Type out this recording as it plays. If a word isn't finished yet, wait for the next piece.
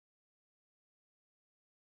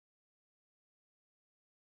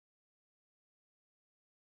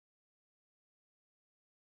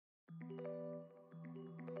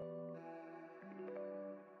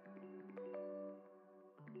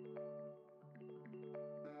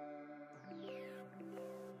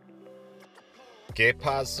Que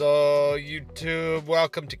paso, YouTube?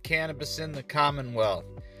 Welcome to Cannabis in the Commonwealth.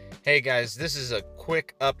 Hey guys, this is a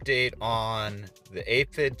quick update on the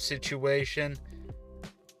aphid situation.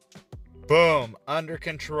 Boom, under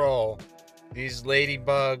control. These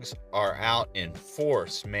ladybugs are out in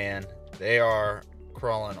force, man. They are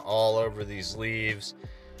crawling all over these leaves.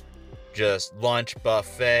 Just lunch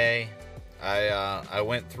buffet. I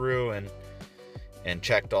went through and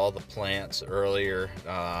checked all the plants earlier.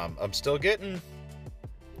 I'm still getting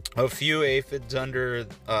a few aphids under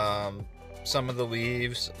some of the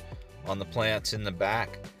leaves on the plants in the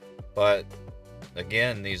back, but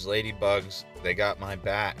again, these ladybugs, they got my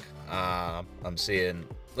back. I'm seeing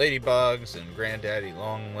ladybugs and granddaddy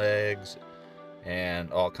longlegs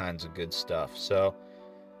and all kinds of good stuff. So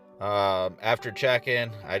after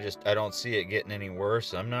checking, I don't see it getting any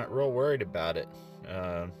worse. I'm not real worried about it.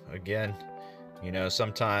 Again, you know,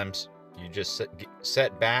 sometimes you just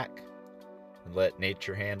set back and let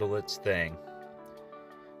nature handle its thing.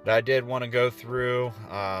 But I did want to go through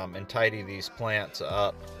and tidy these plants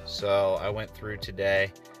up, so I went through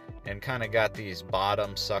today and kind of got these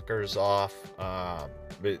bottom suckers off.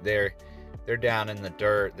 But they're down in the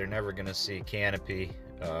dirt. They're never gonna see canopy,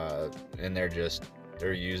 and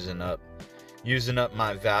they're using up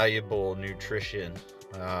my valuable nutrition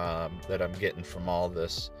that I'm getting from all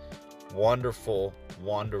this wonderful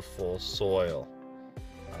soil.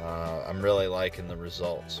 I'm really liking the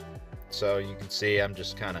results. So you can see I'm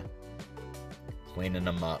just kind of cleaning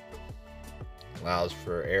them up. Allows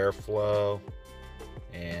for airflow,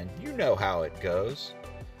 and you know how it goes.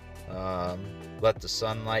 Let the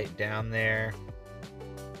sunlight down there.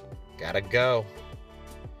 Gotta go.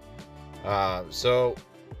 So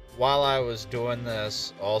while I was doing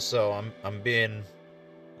this, also I'm being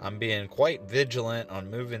quite vigilant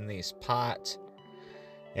on moving these pots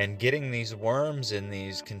and getting these worms in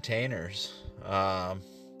these containers.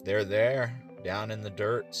 They're there down in the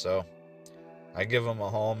dirt, so I give them a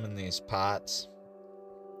home in these pots.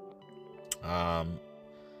 They're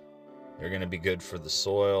gonna be good for the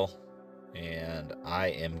soil, and I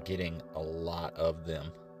am getting a lot of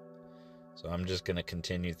them, so I'm just gonna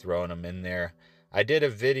continue throwing them in there. I did a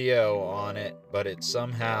video on it, but it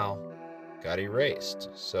somehow got erased,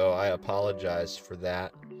 so I apologize for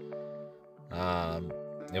that.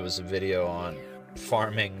 It was a video on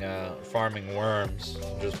farming worms,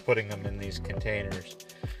 just putting them in these containers.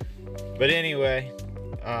 But anyway,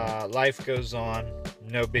 life goes on,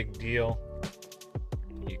 no big deal.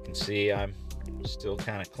 You can see I'm still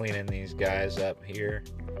kind of cleaning these guys up here,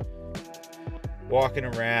 walking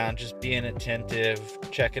around, just being attentive,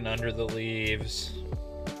 checking under the leaves.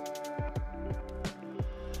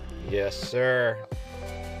 Yes sir,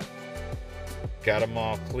 got them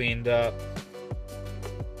all cleaned up.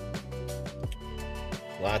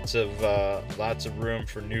 Lots of room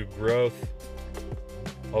for new growth.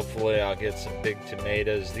 Hopefully I'll get some big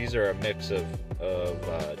tomatoes. These are a mix of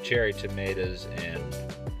cherry tomatoes and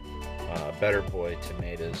Better Boy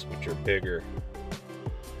tomatoes, which are bigger.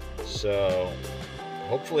 So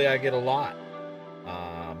hopefully I get a lot.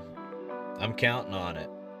 I'm counting on it.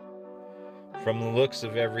 From the looks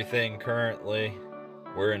of everything currently,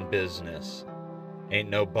 we're in business. Ain't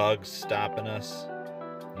no bugs stopping us.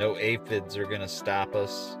 No aphids are gonna stop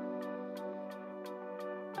us.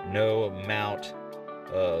 No amount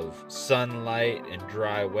of sunlight and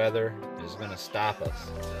dry weather is gonna stop us.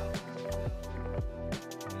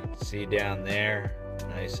 You can see down there,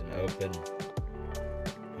 nice and open.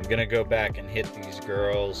 I'm gonna go back and hit these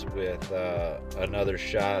girls with another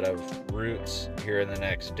shot of roots here in the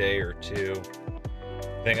next day or two.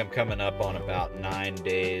 I think I'm coming up on about 9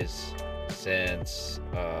 days since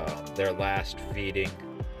their last feeding.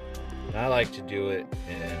 And I like to do it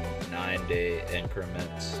in 9-day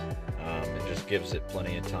increments. It just gives it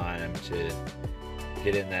plenty of time to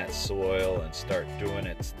get in that soil and start doing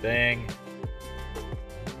its thing.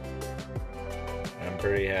 I'm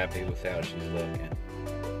pretty happy with how she's looking.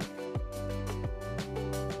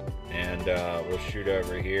 And we'll shoot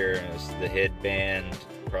over here, and it's the headband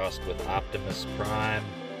crossed with Optimus Prime.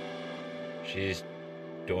 She's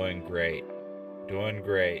doing great. Doing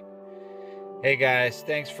great. Hey guys,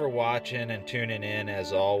 thanks for watching and tuning in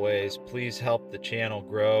as always. Please help the channel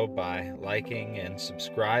grow by liking and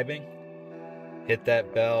subscribing. Hit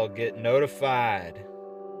that bell, get notified,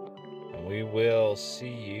 and we will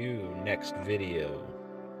see you next video.